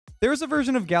There is a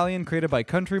version of Galleon created by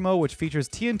Countrymo which features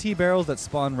TNT barrels that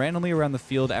spawn randomly around the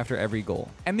field after every goal.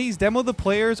 And these demo the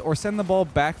players or send the ball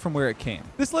back from where it came.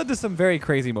 This led to some very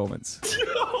crazy moments.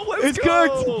 Let's go.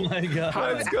 Cooked! Oh my god.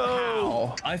 Let's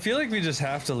go. I feel like we just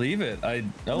have to leave it. Okay.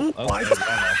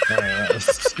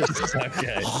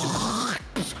 Okay.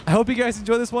 I hope you guys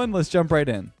enjoy this one. Let's jump right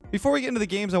in. Before we get into the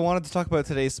games, I wanted to talk about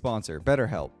today's sponsor,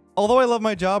 BetterHelp. Although I love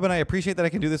my job and I appreciate that I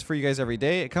can do this for you guys every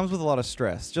day, it comes with a lot of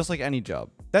stress, just like any job.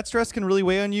 That stress can really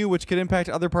weigh on you, which could impact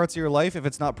other parts of your life if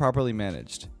it's not properly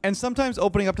managed. And sometimes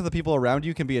opening up to the people around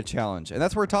you can be a challenge, and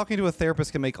that's where talking to a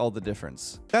therapist can make all the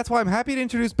difference. That's why I'm happy to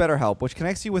introduce BetterHelp, which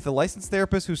connects you with a licensed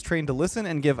therapist who's trained to listen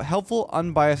and give helpful,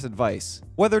 unbiased advice,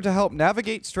 whether to help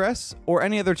navigate stress or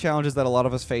any other challenges that a lot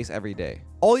of us face every day.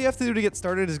 All you have to do to get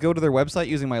started is go to their website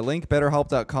using my link,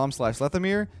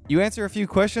 betterhelp.com/Lethamyr. You answer a few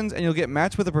questions and you'll get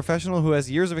matched with a professional who has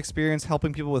years of experience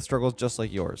helping people with struggles just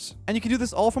like yours. And you can do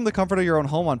this all from the comfort of your own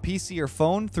home on PC or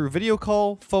phone through video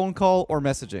call, phone call, or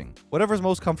messaging. Whatever's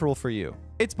most comfortable for you.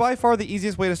 It's by far the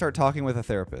easiest way to start talking with a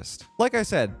therapist. Like I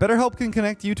said, BetterHelp can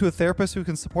connect you to a therapist who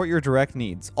can support your direct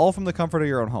needs, all from the comfort of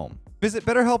your own home. Visit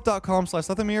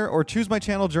betterhelp.com/Lethamyr or choose my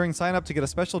channel during sign up to get a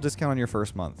special discount on your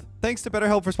first month. Thanks to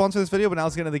BetterHelp for sponsoring this video, but now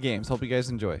let's get into the games. Hope you guys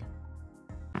enjoy.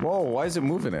 Whoa, why is it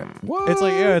moving it? What? It's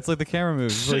like the camera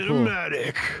moves. It's really cool.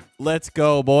 Cinematic. Let's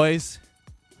go, boys.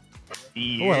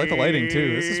 Yeah. Oh, I like the lighting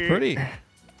too. This is pretty.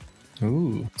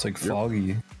 Ooh, it's like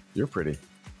foggy. You're pretty.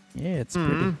 Yeah, it's pretty.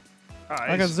 Nice.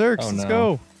 I got Zerks. Oh, Let's no.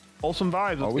 go. Wholesome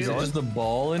vibes. Is it just the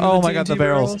ball in Oh the my god, the TNT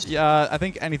barrels. Yeah, I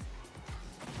think any.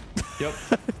 Yep.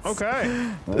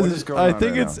 Okay. What is going I on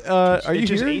think right it's. now? Are you It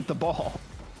just here? ate the ball.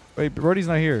 Wait, Brody's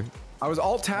not here. I was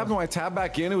alt tabbed when I tabbed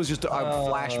back in. It was just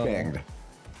flash banged.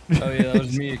 Oh yeah, that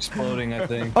was me exploding, I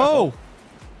think. Oh.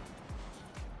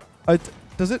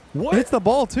 Does it? What? It hits the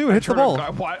ball too. It hits the ball.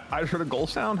 What? I just heard a goal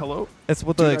sound. Hello. It's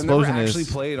what the Dude, explosion I've never actually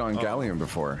is. played on Galleon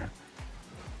before.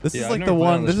 This Yeah, is I've like never the played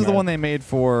on one. this This is the map. one they made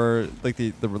for like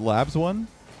the labs one.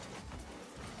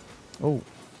 Oh.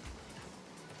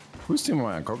 Whose team am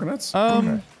I on? Coconuts?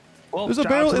 Well, There's a Shout out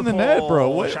barrel to in the the net, pole. bro.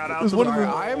 What? Shout out There's to one the of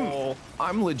the- pole.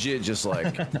 I'm legit just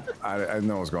like, I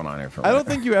know what's going on here. For I don't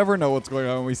think you ever know what's going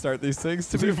on when we start these things.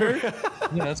 To be fair, yeah,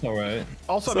 that's all right.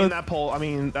 Also, So- that pole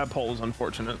is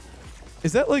unfortunate.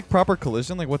 is that like proper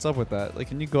collision? Like, what's up with that? Like,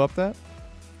 can you go up that?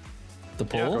 The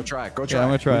Yeah, pole? Go try it. Go try I'm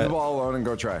gonna it. try Leave it. the ball alone and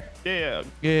go try. Yeah.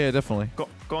 Yeah, definitely. Go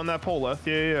on that pole, Leth.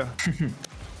 Yeah.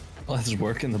 Let's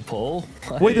work in the pole.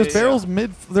 Wait, there's Yeah. barrels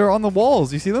they're on the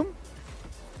walls. You see them?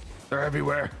 They're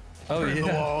everywhere. Oh In the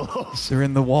yeah. walls. They're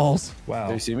in the walls. Wow.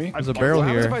 Do you see me? There's a barrel What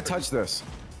happens if here. I touch this?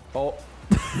 Oh,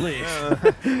 Leaf.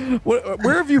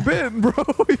 Where have you been, bro?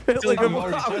 We've hit I feel like like I've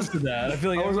already tested that. I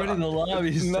feel like everybody in the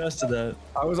lobby's tested that.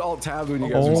 I was alt tabbed when you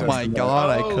guys were Oh testing my that. god,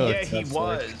 I Oh, yeah, cooked. he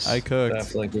was. I I cooked.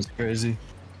 feel like it's crazy.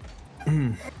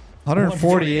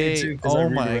 148. because I Oh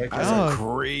my redirected. That's god.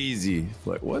 crazy.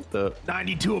 Like, what the?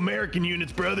 92 American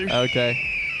units, brother. Okay.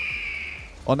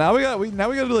 Well, now we got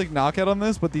to do like knockout on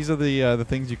this, but these are the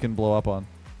things you can blow up on.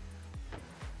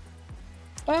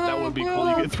 That would be cool.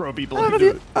 You could throw people Oh, into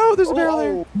it. there's a barrel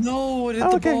there. No, it hit Oh,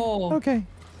 the okay. ball. Okay.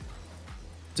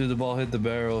 Dude, the ball hit the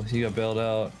barrel. He got bailed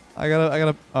out. I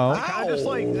gotta. Oh, Kind of just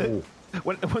like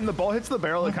when the ball hits the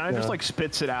barrel, it kind of just like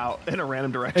spits it out in a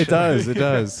random direction. it does. It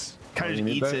does. Kind of You just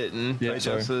need eats that? it and Yeah,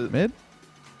 digests sorry. it. Mid.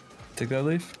 Take that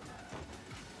leaf.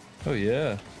 Oh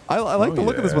yeah. I like Oh, the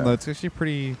look of this one yeah. though. It's actually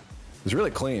pretty. It's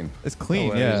really clean. It's clean.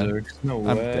 No way, yeah. Zerk. No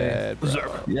I'm way. dead. Bro.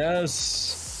 Zerk.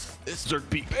 Yes. It's Zerk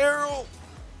beat barrel.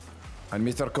 And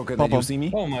Mr. Coconut, Bum, you bum. see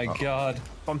me? Oh my god.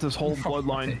 Bumped his whole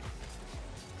bloodline.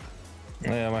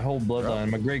 Yeah, my whole bloodline.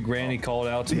 My great granny called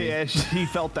out to me. Yeah, he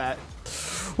felt that.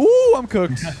 Ooh, I'm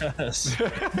cooked. Yes.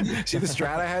 See the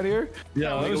strat I had here?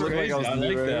 Yeah, Make that it was look like crazy. I was I like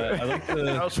leaving. that.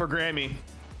 That was for Grammy.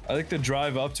 I like the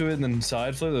drive up to it and then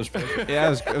side flip. That was perfect. Yeah,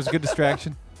 it was a good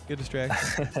distraction. Good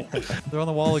distraction. They're on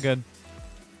the wall again.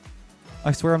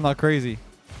 I swear I'm not crazy.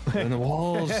 In the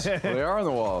walls. Well, they are on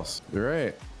the walls. You're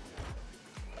right.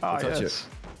 Oh, touch yes.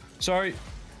 Sorry.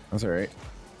 That's all right.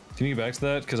 Can you get back to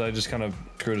that? Because I just kind of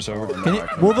screwed us over. Can you,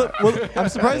 I'm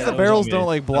surprised Yeah, the that was barrels on me. don't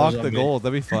like That block was on the me. goal.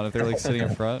 That'd be fun if they're like sitting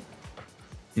in front.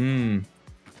 Mm.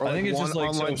 Or I think it's just like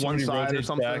on so if one somebody side or rotates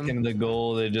back something. into the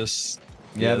goal, they just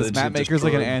Yeah, they this just map get maker's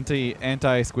like an destroyed.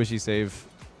 anti squishy save.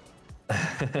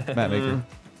 Map maker.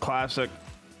 Classic.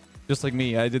 Just like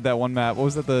me. I did that one map. What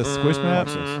was that? The squish map?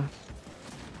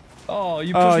 Oh,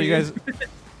 you pushed Oh, me you guys. in.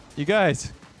 You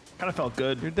guys. Kind of felt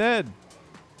good. You're dead.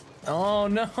 Oh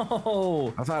no!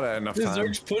 I thought I had enough This time.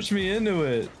 Zerks pushed me into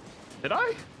it. Did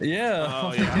I? Yeah.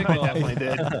 Oh yeah, I definitely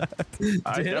did.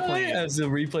 I definitely As the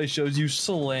replay shows you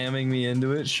slamming me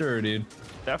into it. Sure, dude.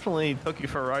 definitely took you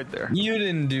for a ride there. You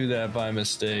didn't do that by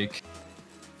mistake.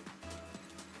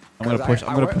 I'm gonna push.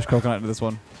 I'm gonna push Coconut into this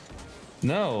one.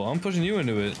 No, I'm pushing you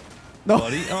into it, No,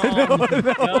 buddy. Oh my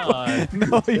god.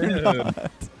 no, you're Dude.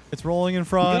 not. It's rolling in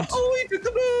front. Oh, he took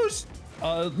the boost.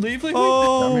 Leave.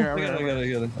 Oh. I'm here. I got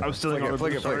it. I was stealing all the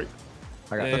Flick it, boost, flick it. sorry.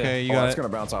 I got Yeah, Okay, you oh, got it's it. gonna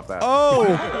bounce off that. Oh,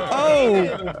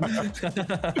 oh.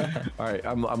 All right,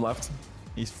 I'm left.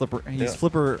 He's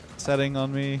flipper setting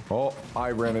on me. Oh,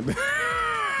 I ran it.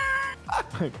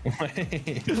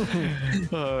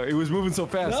 It was moving so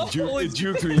fast. No, it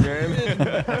juked me,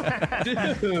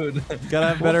 man. Dude.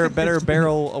 Gotta have better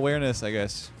barrel awareness, I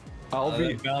guess. I'll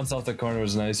be. That bounce off the corner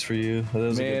was nice for you. That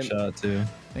was a Man. good shot too.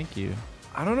 Thank you.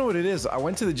 I don't know what it is. I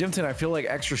went to the gym today. I feel like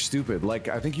extra stupid. Like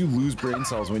I think you lose brain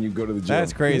cells when you go to the gym.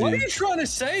 That's crazy. What are you trying to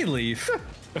say, Leaf?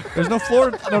 There's no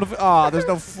floor. There's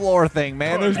no floor thing,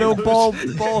 man. There's no ball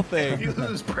You thing.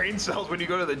 lose brain cells when you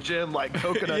go to the gym, like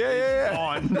Coconut. Yeah.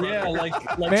 On. Yeah, like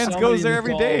Mans somebody goes there in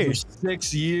every the day. for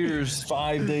 6 years,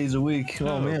 5 days a week.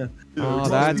 Oh man. Oh, It's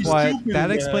that's be why. stupid, That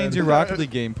man. explains your Rocket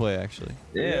League gameplay, actually.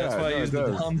 Yeah, that's Yeah, why no, I it use the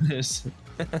does. dumbness.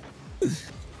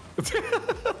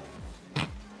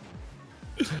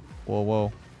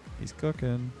 Whoa. He's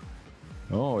cooking.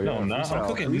 Oh yeah. No, I'm not. I'm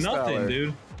cooking nothing,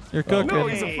 dude. You're cooking. No,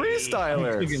 he's a Hey. I'm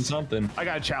freestyler. cooking something. I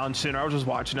got a challenge sooner. I was just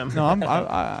watching him. No,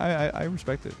 I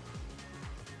respect it.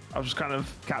 I was just kind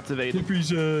of captivated.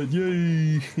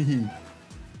 Yay! I'm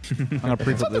gonna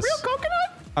pre-flip this. Real coconut?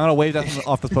 I'm gonna wave that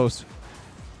off the post.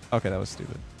 Okay, that was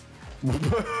stupid.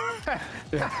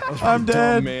 I'm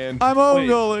dead. man. I'm home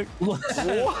going. What?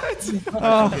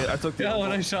 I took the Oh,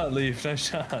 nice shot, Leaf. Nice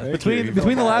shot. Between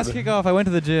the last kickoff, I went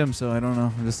to the gym, so I don't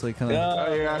know. I'm just like kind of. Yeah.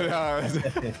 Oh, yeah. got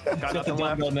Got the nothing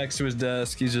left. dumbbell next to his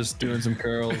desk. He's just doing some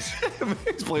curls.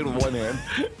 He's playing with one hand.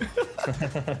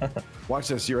 Watch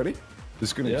this. You ready? This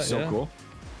is gonna be so cool.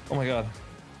 Oh my god.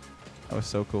 That was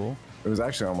so cool. It was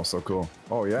actually almost so cool.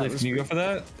 Oh yeah. Leaf, can you go for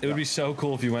that? It would be so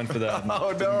cool if you went for that.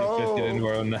 Oh Get no. into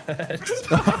our own net. It's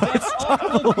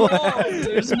on the ground.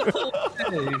 There's no way.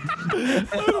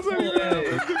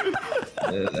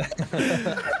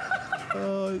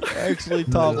 Oh, it's actually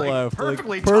top Like, left.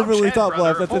 perfectly top perfectly 10, top brother.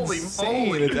 left. That's Holy insane.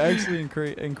 moly. It's actually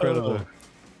incredible.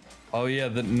 Oh yeah,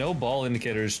 the no ball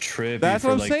indicator is trippy. That's for,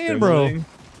 what I'm like, saying, bro. dribbling.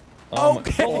 Oh my-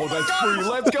 Okay. Oh, that's free.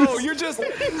 Let's go. You're just.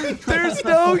 There's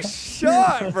no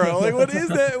shot, bro. Like, what is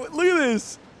that? Look at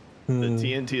this. The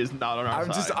TNT is not on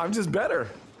our side. I'm just better.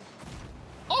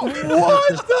 What the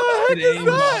heck It is aimed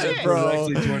that, it bro?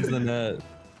 directly towards the net.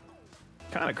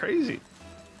 Kind of crazy.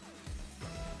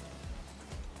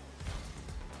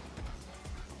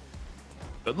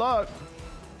 Good luck.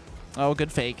 Oh,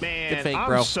 good fake. Man, Good fake, I'm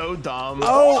bro. so dumb.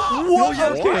 Oh, what?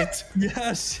 Okay.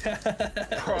 Yes.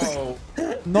 Bro.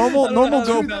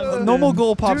 Normal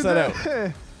goal pops that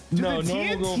out. Do No, the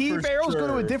normal goal TNT for barrels go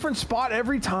to a sure. different spot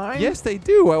every time? Yes, they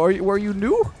do. Were you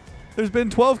new? There's been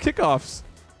 12 kickoffs.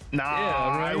 Nah, Yeah,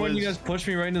 I right when you was- guys pushed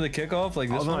me right into the kickoff, like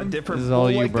I this was on a one. different. This is all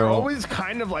well, you, like, They're bro. always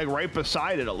kind of like right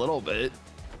beside it a little bit.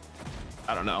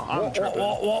 I don't know. I'm tripping.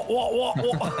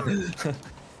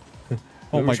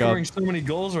 Oh We're my scoring god. so many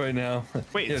goals right now.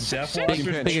 Wait, yeah, six- Jeff six? Walker,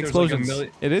 Big there's like a explosions.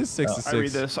 million- It is 6 to 6. I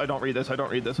read this. I don't read this. I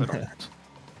don't read this. I don't.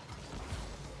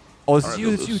 Oh, this is Alright, you.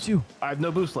 no It's you. boost. It's you. I have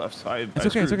no boost left. It's okay.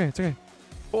 It's okay. It's okay.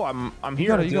 Oh, I'm here.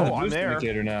 got it, you got it. Oh, I'm Boost there.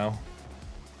 indicator now.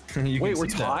 You Wait, can we're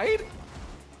see that. tied?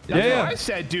 That's Yeah. what I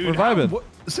said, dude. We're vibing.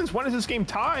 Since when is this game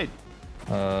tied?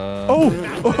 Oh.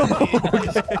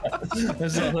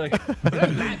 It's not like, Is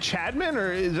that Matt Chadman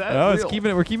or is that No, real?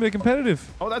 we're keeping it competitive.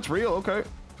 Oh, that's real. Okay.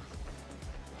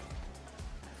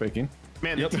 Faking.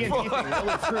 Man, Yep. the TNT thing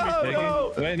really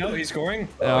threw me. wait, no, he's scoring.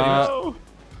 Oh,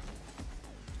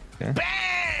 Okay.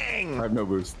 Bang! I have no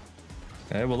boost.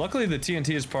 Okay, well, luckily the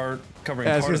TNT is covering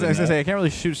Yeah, I was part of gonna the net. say I can't really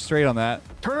shoot straight on that.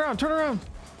 Turn around, turn around.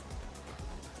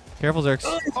 Careful, Zerx.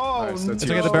 Oh, Nice, that's It's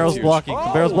okay. huge. The barrel's Huge. blocking.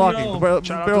 The barrel's Oh, blocking. no. The barrel,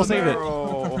 Shout out barrel to the saved it.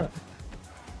 barrel.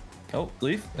 Oh,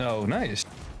 Leaf? Oh, nice.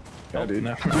 Yeah, dude.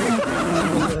 No.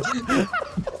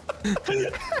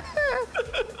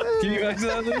 Can you exit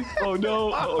that, Leaf? Oh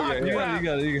no. Oh yeah. You yeah.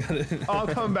 got it, you got it, you Oh, I'm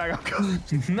coming back. I'm coming.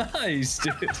 got it. Nice,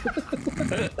 dude.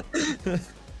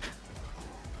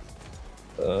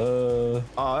 Oh,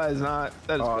 that is not.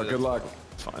 That is Oh, good luck.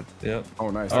 It's fine. Yep. Oh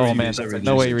nice. Oh you man, use every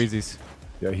no way he juice. reads these.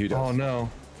 Yeah, he does. Oh, no.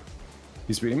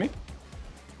 He's beating me?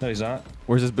 No, he's not.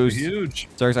 Where's his boost? Huge.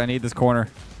 Zerx, I need this corner.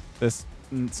 This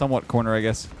somewhat corner, I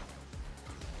guess.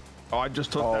 Oh, I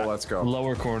just took Oh, that. let's go.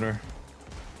 Lower corner.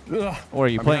 Ugh. Or are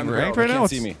you I'm playing behind the ranked barrel. right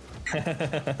They now? can't see me.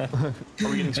 Are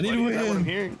we getting I need sweaty? to Is that what I'm win.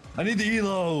 hearing? I need the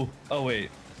elo. Oh, wait.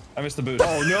 I missed the boost.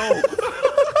 Oh no!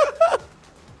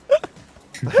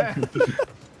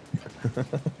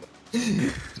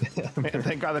 Man,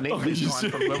 thank God the Nate was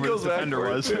gone from whoever goes the defender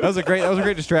back was. That was a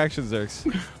great distraction, Zerx.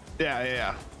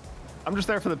 Yeah. I'm just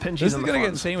there for the pinches. This is and the gonna get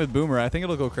funs. insane with Boomer. I think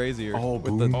it'll go crazier. Oh,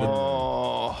 with Boomer.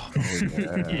 Oh,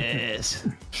 Yeah. yes.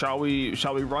 Shall we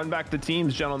run back the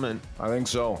teams, gentlemen? I think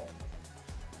so.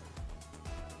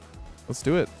 Let's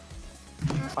do it.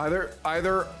 Either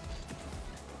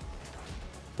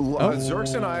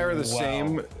Zerx and I are the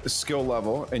same skill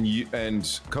level, and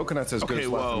Coconut's as good Okay, as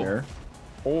whoa. Lethamyr,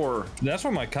 or That's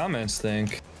what my comments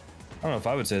think. I don't know if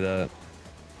I would say that.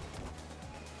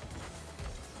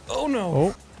 Oh no.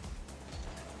 Oh.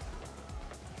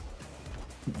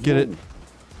 Get it.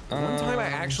 one time I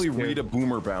actually read a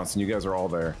Boomer bounce, and you guys are all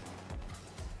there.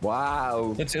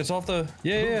 Wow. It's off the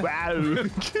yeah. Wow.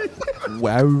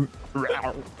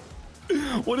 Wow.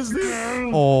 What is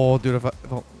this? Oh, dude, if I...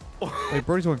 Oh. Wait,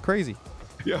 Brody's going crazy.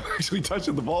 Yeah, I'm actually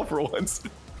touching the ball for once.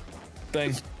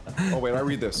 Bang. Oh wait, I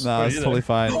read this. Nah, it's either. totally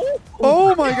fine.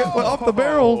 Oh my god, off the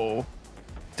barrel. Oh.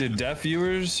 Dude, deaf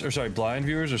viewers, or sorry, blind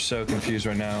viewers are so confused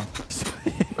right now.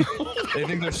 They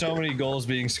think there's so many goals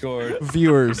being scored.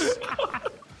 Viewers,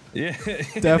 Yeah.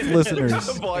 deaf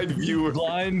listeners, Blind viewer.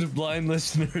 blind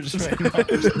listeners right now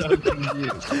are so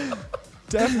confused.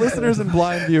 deaf listeners and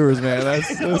blind viewers, man.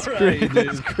 That's Right, crazy. dude.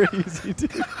 That's crazy,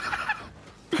 dude.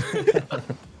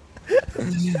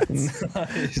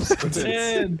 Nice.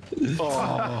 10.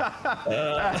 Whoa!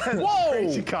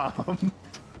 Crazy calm.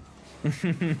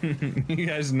 You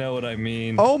guys know what I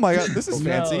mean. Oh my god, this is No,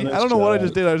 fancy. I that's don't know what I right.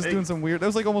 just did. I was doing some weird. That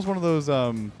was like almost one of those.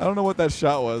 I don't know what that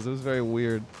shot was. It was very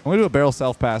weird. I'm gonna do a barrel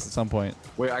self pass at some point.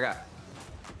 Wait, I got.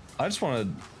 I just want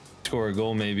to score a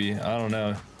goal, maybe. I don't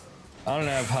know. I don't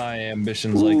have high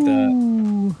ambitions like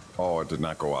that. Oh, it did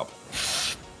not go up.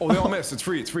 Oh, they all missed. It's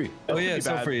free. It's free. Oh yeah, it's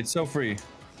so bad. free. It's so free.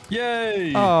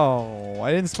 Yay! Oh,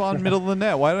 I didn't spawn middle of the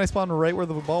net. Why did I spawn right where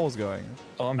the ball was going?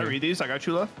 Oh, I'm I here. read these. I got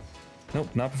you left. Nope,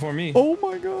 not before me. Oh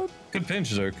my god. Good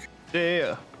pinch, Zerk.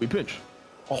 Yeah. We pinch.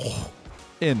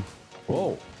 In.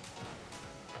 Whoa.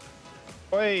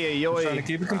 Oi, yo, Trying to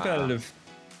keep it competitive.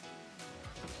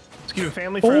 Let's keep it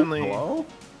family friendly. Hello?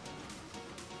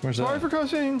 Where's Sorry that? for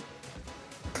cussing.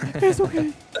 It's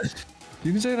okay.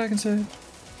 You can say it. I can say it.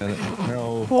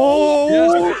 No.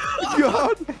 Oh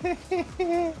god.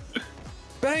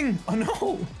 Bang! Oh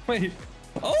no! Wait.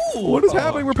 Oh! What is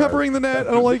happening? We're peppering the net.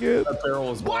 I don't like it. That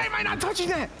barrel is. Why am I not touching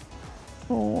that?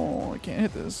 Oh, I can't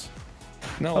hit this.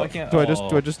 No, I can't. Do I just?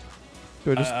 I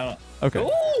don't. Okay.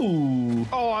 Ooh!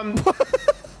 Oh, I'm. No,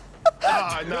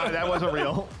 that wasn't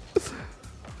real.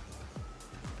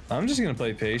 I'm just gonna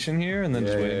play patient here and then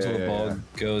just wait until the ball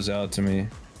goes out to me.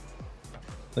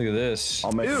 Look at this.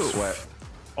 I'll make you Ew. sweat.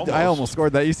 I almost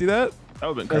scored that. You see that? That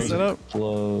would have been That's crazy. it up.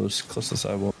 Close to the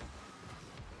sidewall.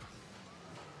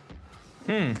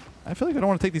 I feel like I don't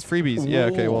want to take these freebies. Yeah.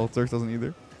 Okay. Well, Zerk doesn't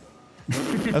either.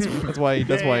 That's why.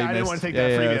 That's why he I missed. didn't want to take Yeah,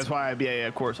 that yeah, freebie. that's- That's why. Yeah,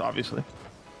 of course, obviously.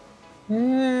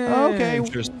 Okay.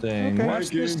 Interesting. Okay. Watch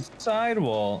this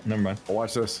sidewall. Never mind. Oh,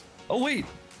 watch this. Oh wait.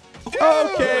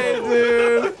 Okay,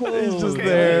 dude. He's just Okay.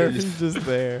 there. He's just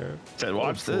there. Said,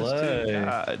 watch this. play. Too.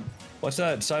 God. What's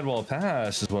that sidewall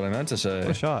pass? Is what I meant to say. What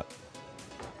a shot.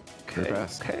 Good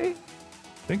pass. Okay.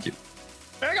 Thank you.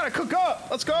 Hey, I gotta cook up.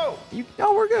 Let's go.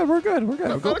 Oh, we're good. We're good. We're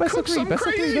good. I'm Go gonna best of cook three. something Best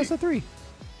of three. crazy. Best of three.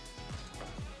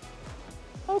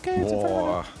 Okay, it's in front of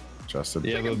Whoa. Justin.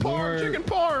 Yeah, Chicken but parm. Boomer, Chicken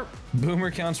parm.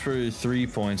 Boomer counts for 3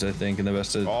 points, I think, in the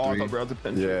best of Oh, I three. thought we were at the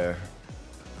pinch. Yeah.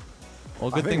 Well,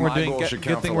 I good think thing we're my doing. goal Good, should good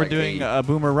count thing for we're like doing 8. a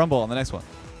Boomer Rumble on the next one.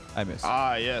 I missed.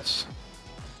 Ah, yes.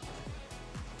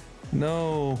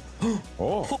 No.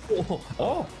 Oh.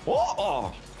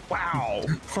 Oh. Wow.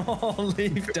 Oh,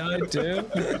 Leaf died too.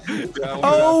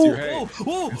 Oh! Your head.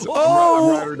 Whoa. I'm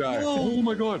ride or die. Oh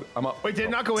my god. I'm up. Wait, did it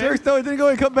not go in? Zerk, no, it didn't go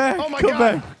in. Come back. Oh my Come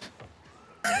God.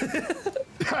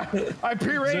 back. I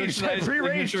pre-raged. I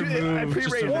pre-raged. I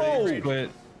pre-raged. Whoa. Quit.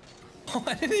 Oh,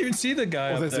 I didn't even see the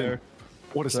guy up that's there. it.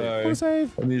 What a save. Sorry. What a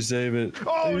save. Let me save it.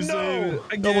 Oh, Let me save no. it.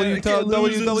 Again, W, I can't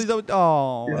lose this. W.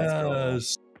 Oh. let's go.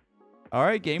 Yes. All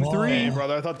right, game Oh. 3. Hey,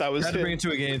 brother, I thought that was Had to bring it. it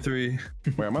to a game 3.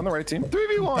 Wait, am I on the right team?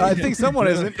 3v1. I think someone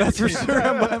isn't. That's for sure.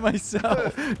 I'm by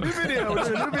myself. New video. We're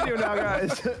doing a new video now,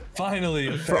 guys.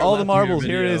 Finally. For all the marbles,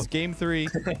 here it is. Game 3.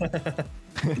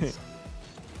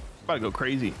 About to go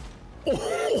crazy.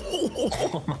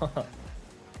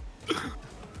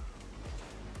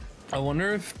 I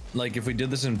wonder if, like, if we did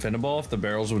this in Finiball, if the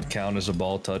barrels would count as a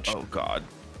ball touch. Oh God.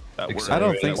 That worked. I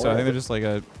don't think so. I think they're just like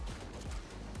a.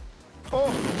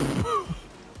 Oh.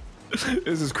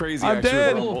 This is crazy. I'm actually.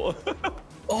 dead.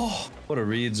 Oh, what a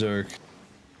read, Zerk.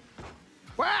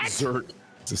 What? Zerk.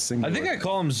 It's a single. I think I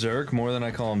call him Zerk more than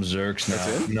I call him Zerks now.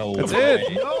 That's it? No That's way.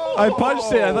 it. I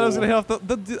punched it. I thought I was gonna hit off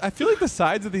I feel like the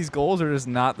sides of these goals are just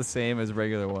not the same as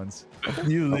regular ones.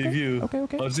 You leave you.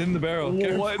 Okay. I was in the barrel.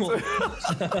 Careful.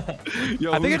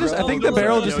 Yo, I think the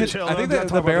barrel just hit. I think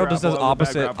the barrel just does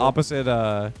opposite.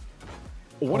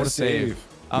 What a save.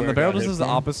 The barrel just does the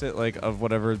opposite like of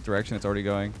whatever direction it's already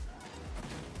going.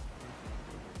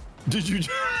 Did you?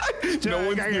 No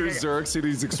one's near Zerx and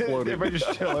he's exploded. Everybody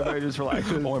just chill. Everybody just relax.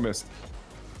 Oh, I missed.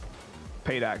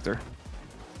 Paid actor.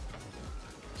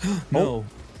 No.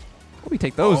 We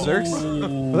take those, Zerx.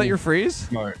 Was that your freeze?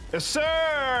 Smart. Yes, sir.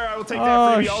 I will take that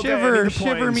Oh, freebie all day. I need the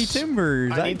shiver me points.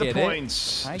 timbers. I need the get it.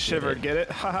 points. I get Shiver, it. get it?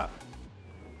 Haha.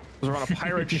 We're on a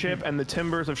pirate ship, and the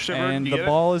timbers have shivered. And You the get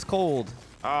ball is cold.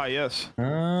 Ah, yes.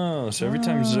 Oh, so every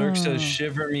time Zerk says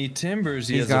shiver me timbers,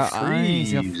 he He's has got a freeze.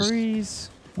 He's got freeze.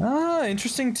 Ah,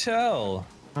 interesting tell.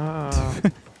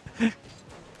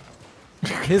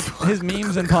 His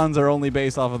memes and puns are only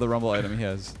based off of the rumble item he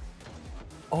has.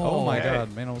 Oh my okay.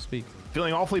 god, man will speak.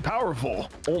 Feeling awfully powerful.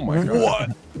 Oh my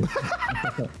god.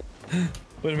 What?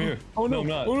 Wait, I'm here. Oh no. I'm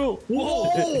not. Oh no.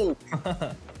 Whoa.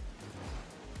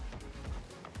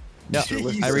 Yeah,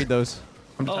 I read those.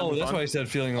 Oh, that's why I said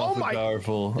feeling awfully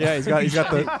powerful. Yeah, he's got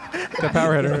the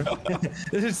power hitter.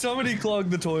 Did somebody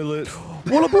clog the toilet?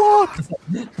 What a block!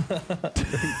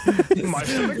 My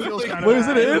stomach feels kind of. What is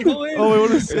it in? Oh wait,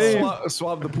 what is it?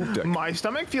 Swab the poop deck. My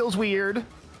stomach feels weird.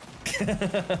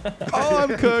 Oh,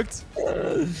 I'm cooked.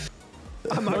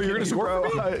 I'm not you're gonna score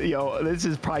for me? Yo, this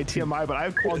is probably TMI, but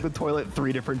I've clogged the toilet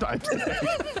 3 different times today.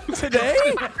 Today?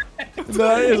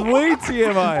 That is way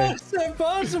TMI. How's that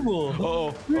possible?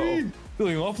 Oh.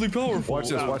 Feeling awfully powerful. Watch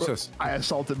this. Watch this. I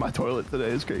assaulted my toilet today.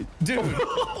 It's great. Dude.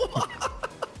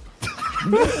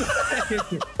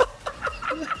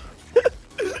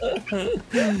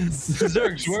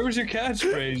 Zerks, where was your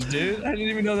catchphrase, dude? I didn't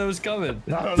even know that was coming.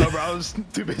 I don't know, bro. I was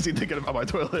too busy thinking about my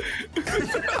toilet.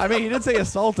 I mean, he did say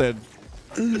assaulted.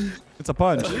 It's a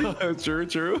punch.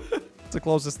 True. It's the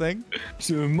closest thing.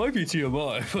 So it might be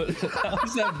TMI, but how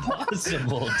is that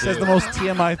possible, dude? Says the most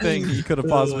TMI thing he could have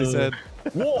possibly said.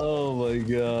 Oh my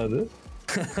god.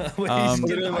 Wait, Um, he's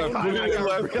getting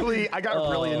I got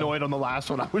really annoyed on the last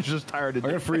one. I was just tired of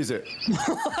I'm gonna freeze it.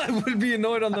 I would be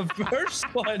annoyed on the first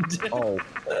one, dude. Oh.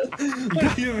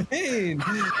 What do you mean?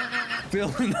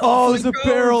 Feeling Oh, there's a awfully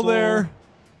barrel powerful. there.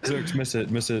 Zerks, miss it,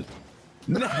 miss it.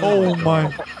 No. Oh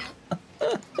my.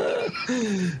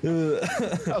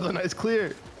 That was a nice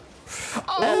clear.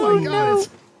 Oh my god.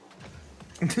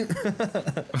 I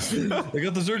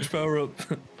got the Zerks power up.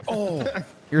 Oh.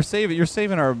 You're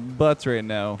saving our butts right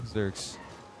now, Zerks.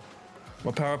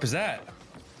 What power up is that?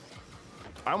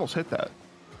 I almost hit that.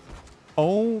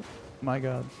 Oh my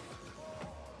god.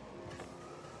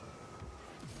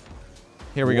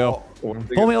 Here we go.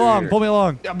 Pull me along, pull me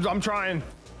along. I'm trying.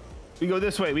 We go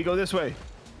this way. We go this way.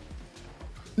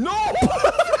 No!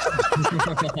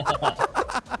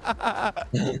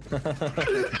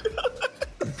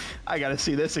 I gotta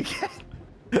see this again.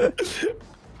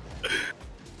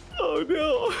 Oh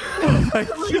no! Oh my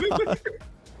god.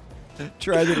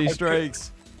 Tragedy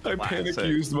strikes. I panic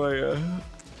used my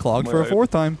Clogged for a 4th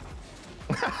time.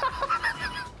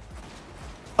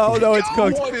 Oh no, it's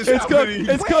cooked. What is It's cooked. happening?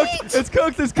 It's cooked. It's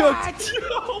cooked. It's cooked.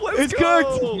 It's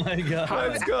cooked. Oh my god.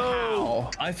 Let's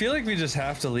go! I feel like we just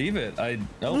have to leave it. Okay.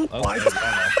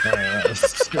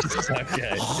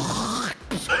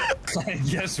 I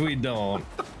guess we don't.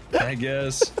 I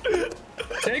guess.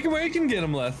 Take him where you can get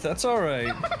him, Leth. That's all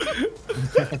right.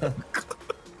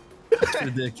 It's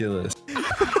ridiculous.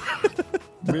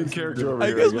 Main character over I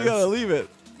here. guess we gotta leave it.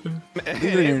 Leave it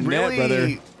in your net,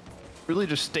 brother. Really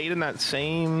just stayed in that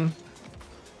same.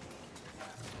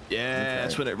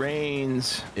 Yes, when it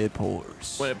rains. It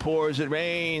pours. When it pours, it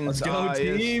rains. Let's go,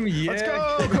 team. Yes.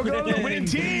 Yeah. Let's go. Go, winning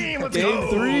team. Let's Game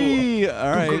go. 3.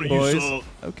 All right, Go, you boys. suck.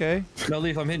 Okay. No,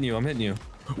 Leaf, I'm hitting you. I'm hitting you.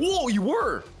 Whoa, you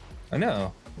were! I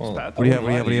know. Well, What What do you have? What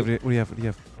do you have? What do you have? What do you have? What do you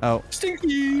have? Oh. Stinky.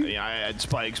 Yeah, I had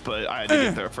spikes, but I had to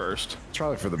get there first.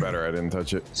 Try for the better, I didn't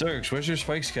touch it. Zerks, what's your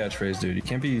spikes catchphrase, dude? You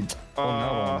can't be.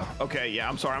 Okay, yeah,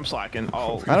 I'm sorry, I'm slacking.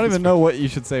 I don't even know what you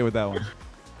should say with that one.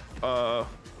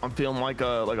 I'm feeling like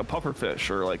a puffer fish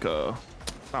or like a,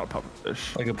 not a puffer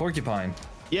fish. Like a porcupine.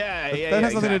 Yeah, yeah, That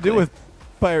has nothing to do with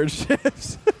pirate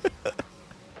ships.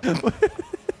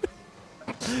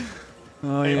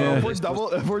 Oh Hey, bro, yeah.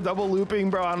 if we're double looping,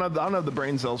 bro, I don't have the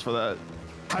brain cells for that.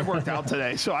 I worked out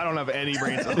today, so I don't have any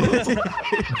brain cells.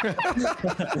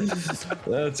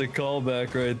 That's a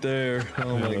callback right there.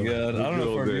 Oh my god. I don't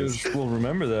know if our viewers will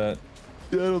remember that.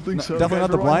 I don't think so. Definitely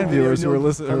not the blind viewers who are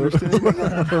listening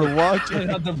or watching.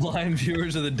 Not the blind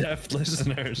viewers or the deaf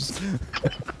listeners.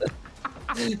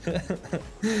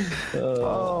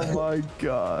 Oh my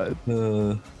god.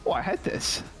 Oh, I had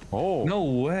this. Oh. No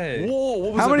way. Whoa,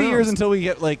 what was How that many years bounce? until we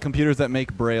get like computers that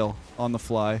make braille on the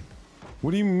fly?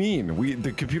 What do you mean?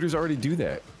 The computers already do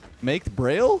that. Make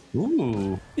braille?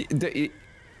 Ooh.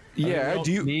 Yeah. don't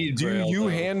Do you need Braille, you though,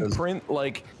 hand print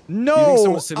like? You think No,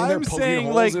 someone's sitting there I'm poking saying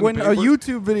holes like in when a paper?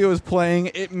 YouTube video is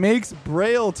playing, it makes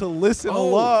braille to listen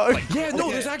along. Yeah,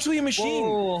 no, there's actually a machine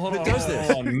Whoa, hold that on, does hold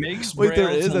this. on. Makes Wait, there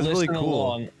braille is? to That's really listen cool.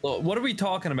 along. What are we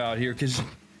talking about here? Because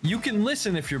you can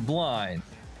listen if you're blind.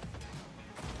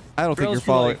 I don't think Braille's you're for,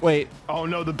 following. like- Wait, Oh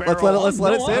no, the barrel. let's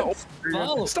let it No, sit.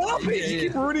 Follow. Stop it! You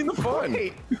keep ruining the fun.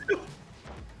 Wait.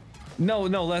 No,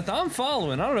 Leth, I'm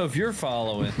following. I don't know if you're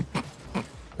following.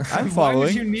 I'm Why would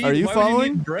following. need, Are you why would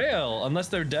following? need braille unless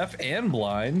they're deaf and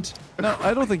blind? No,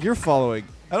 I don't think you're following.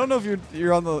 I don't know if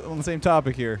you're on the same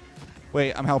topic here.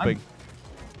 Wait, I'm helping.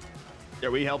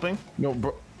 Are we helping? No,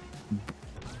 bro.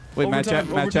 Wait, Matt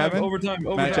Chapman? Overtime.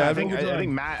 Matt I Chapman?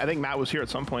 think Matt was here at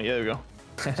some point. Yeah, there we go.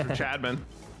 Mr. Chadman.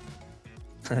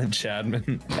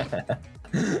 Chadman.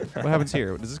 What happens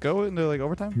here? Does this go into like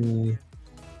overtime?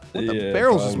 What the Yeah,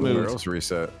 barrels just probably. moved. Barrels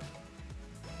reset.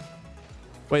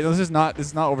 Wait, no, this is not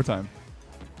overtime.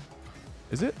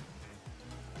 Is it?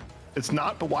 It's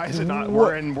not, but why is it not?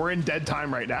 What? We're in dead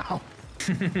time right now.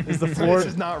 Is the floor? This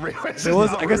is not real. This It is was.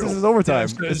 not I guess real. this is overtime.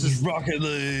 This is Rocket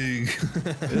League.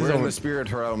 We're in the spirit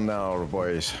realm now,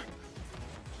 boys.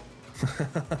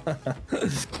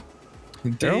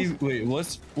 Dave, wait,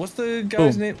 what's the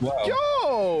guy's name? Wow.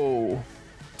 Yo!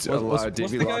 What's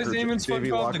the guy's name in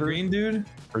SpongeBob? The green dude?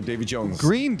 Or Davy Jones.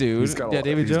 Green dude. He's got a, Yeah,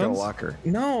 David he's got a Jones. locker.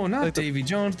 No, not Like the- Davy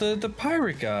Jones, the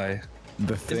pirate guy.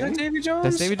 The Is thing? that Davy Jones?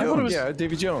 That's Davy I thought it Jones. was Yeah,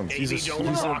 Davy Jones. Davy he's a, Jones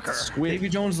he's a locker. squid. Davy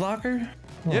Jones' locker?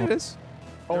 Yeah, it is.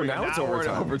 Oh, now it's we're in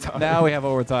overtime. overtime. Now we have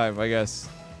overtime, I guess.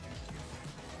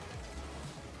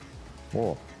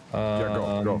 Whoa.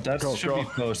 Go. That Go, should go. be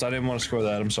post. I didn't want to score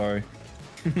that. I'm sorry.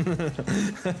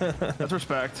 That's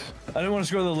respect. I didn't want to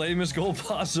score the lamest goal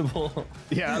possible.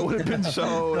 Yeah, it would have been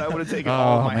so. That would have taken Oh,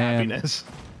 all my man. happiness.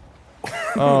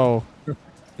 Oh.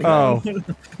 Oh.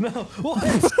 No, what?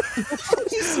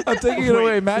 I'm taking it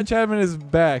away. Matt Chapman is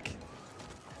back.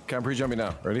 Okay, I'm pre-jumping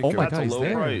now. Ready? Oh Go. my That's God, a he's low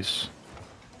there. price.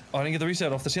 Oh, I didn't get the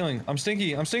reset off the ceiling. I'm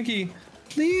stinky.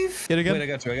 Leave. Get it again? Wait, I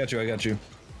got you.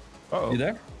 Uh-oh. You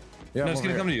there? Yeah, No, I'm it's over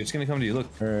gonna here. come to you. It's gonna come to you. Look.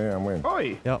 Yeah, I'm winning.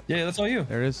 Oi! Yep. Yeah, that's all you.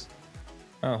 There it is.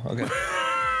 Oh, okay.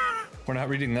 We're not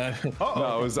reading that.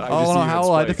 No, it was, I Oh, just no, needed how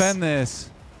will I spikes. defend this?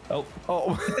 Oh.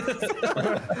 Oh.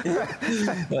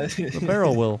 The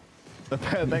barrel will.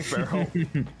 Thanks, Barrel.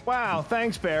 Wow,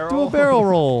 thanks, Barrel. Do a barrel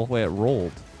roll. Wait, it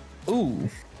rolled. Ooh.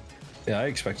 Yeah, I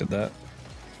expected that.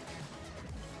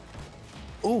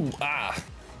 Ooh, ah.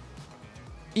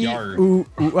 Yar. Ooh,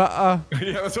 yeah,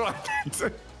 that's what I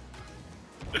said.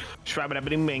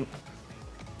 Shrabba-dabba-ding-bing.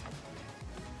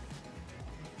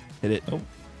 Hit it. Oh.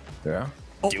 Yeah.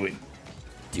 Do it.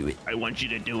 Do it. I want you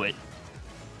to do it.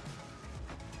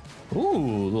 Ooh,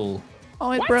 little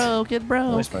Oh, it broke. It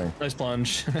broke. Nice thing. nice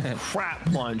plunge. Crap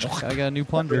plunge. I got a new What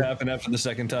plunger. happened after the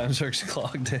second time Zerx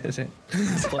clogged it?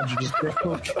 Plunger just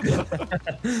broke.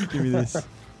 Give me this.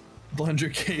 Plunger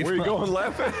cave. Where you going,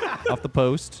 laughing? Off the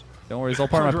post. Don't worry, it's all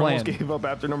part of my Plunger almost plan. gave up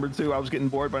after number 2. I was getting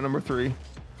bored by number 3.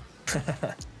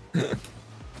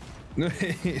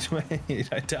 Wait,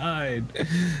 I died.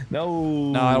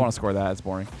 No. No, I don't want to score that. It's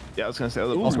boring. Yeah, I was gonna say.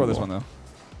 I'll score this one though.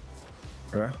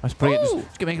 Yeah. I was putting it. Just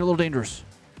gonna make it a little dangerous.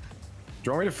 Do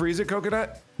you want me to freeze it,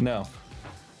 Coconut? No.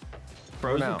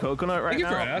 Frozen now. coconut right Thank you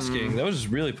now. for asking. That was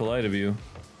really polite of you.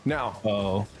 Now.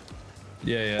 Oh.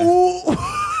 Yeah, yeah.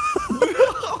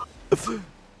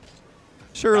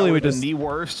 Surely That we was just. the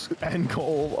worst end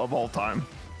goal of all time.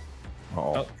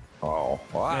 Oh. Oh.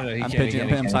 No, Ah. no, he I'm can't, pinching. he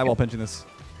can't, I'm he sidewall can't. pinching this.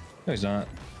 No, he's not.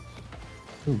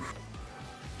 Oof.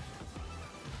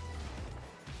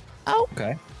 Ow.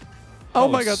 Okay. Oh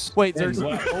my God! s- Wait, and Zerx.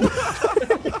 wow.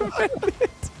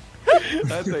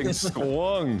 That thing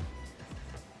swung.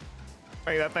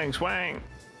 Hey, that thing swang.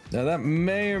 Now that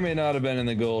may or may not have been in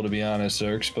the goal, to be honest,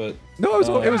 Zerx, but No, it was.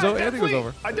 It was. Yeah, I think it was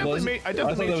over. I definitely Was it? made. I I thought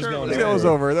definitely that made was sure. going it I was think that was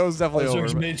over. That was definitely Zerx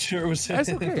over. made sure it was in. That's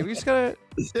okay. We just gotta.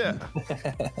 Yeah.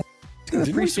 Didn't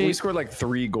we appreciate- scored like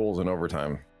 3 goals in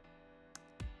overtime?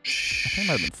 I think it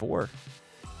might have been 4.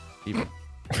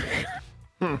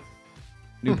 Even.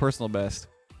 New personal best.